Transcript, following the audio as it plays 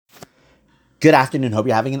Good afternoon. Hope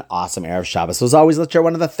you're having an awesome Erev Shabbos. So as always, let's share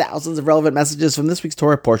one of the thousands of relevant messages from this week's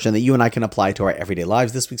Torah portion that you and I can apply to our everyday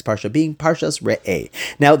lives. This week's Parsha being Parshas Re'eh.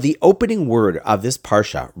 Now, the opening word of this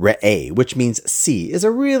Parsha, Re'eh, which means see, is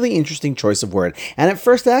a really interesting choice of word. And at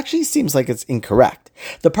first, it actually seems like it's incorrect.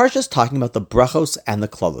 The Parsha is talking about the brachos and the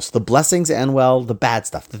klolos, the blessings and, well, the bad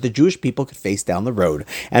stuff that the Jewish people could face down the road.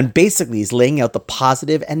 And basically is laying out the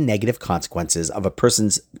positive and negative consequences of a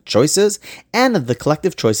person's choices and of the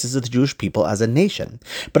collective choices of the Jewish people as a nation.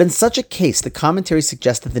 But in such a case, the commentary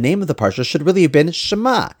suggests that the name of the Parsha should really have been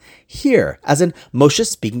Shema, hear, as in Moshe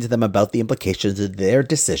speaking to them about the implications of their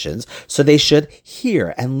decisions, so they should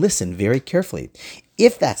hear and listen very carefully.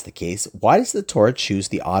 If that's the case, why does the Torah choose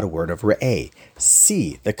the odd word of re'eh,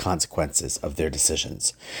 see the consequences of their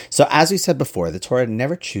decisions? So as we said before, the Torah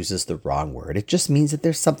never chooses the wrong word. It just means that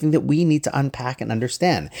there's something that we need to unpack and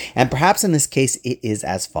understand. And perhaps in this case, it is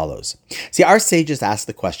as follows. See, our sages ask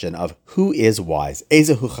the question of who is wise,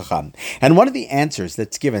 Ezehu Chacham. And one of the answers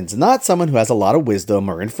that's given is not someone who has a lot of wisdom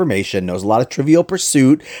or information, knows a lot of trivial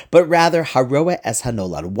pursuit, but rather Haroeh es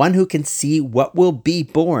Hanolad, one who can see what will be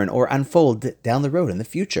born or unfold down the road in the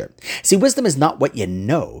future. See, wisdom is not what you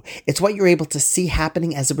know. It's what you're able to see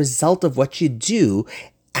happening as a result of what you do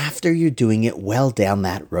after you're doing it well down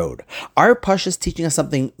that road. Our Parsha is teaching us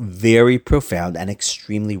something very profound and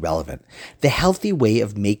extremely relevant. The healthy way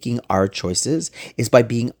of making our choices is by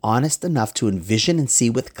being honest enough to envision and see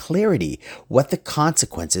with clarity what the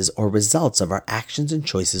consequences or results of our actions and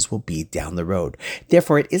choices will be down the road.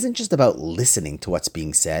 Therefore, it isn't just about listening to what's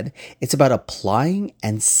being said, it's about applying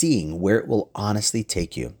and seeing where it will honestly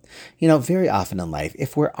take you. You know, very often in life,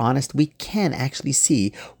 if we're honest, we can actually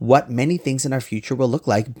see what many things in our future will look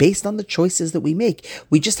like based on the choices that we make.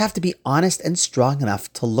 We just have to be honest and strong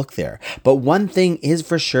enough to look there. But one thing is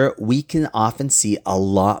for sure, we can often see a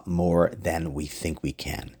lot more than we think we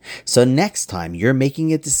can. So next time you're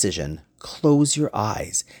making a decision, close your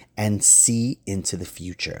eyes and see into the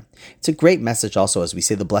future. It's a great message also as we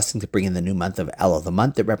say the blessing to bring in the new month of Elul, the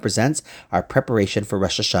month that represents our preparation for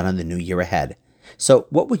Rosh Hashanah and the new year ahead. So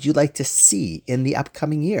what would you like to see in the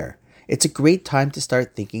upcoming year? It's a great time to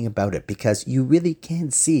start thinking about it because you really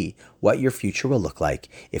can see what your future will look like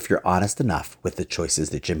if you're honest enough with the choices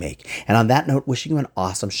that you make. And on that note, wishing you an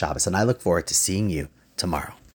awesome Shabbos, and I look forward to seeing you tomorrow.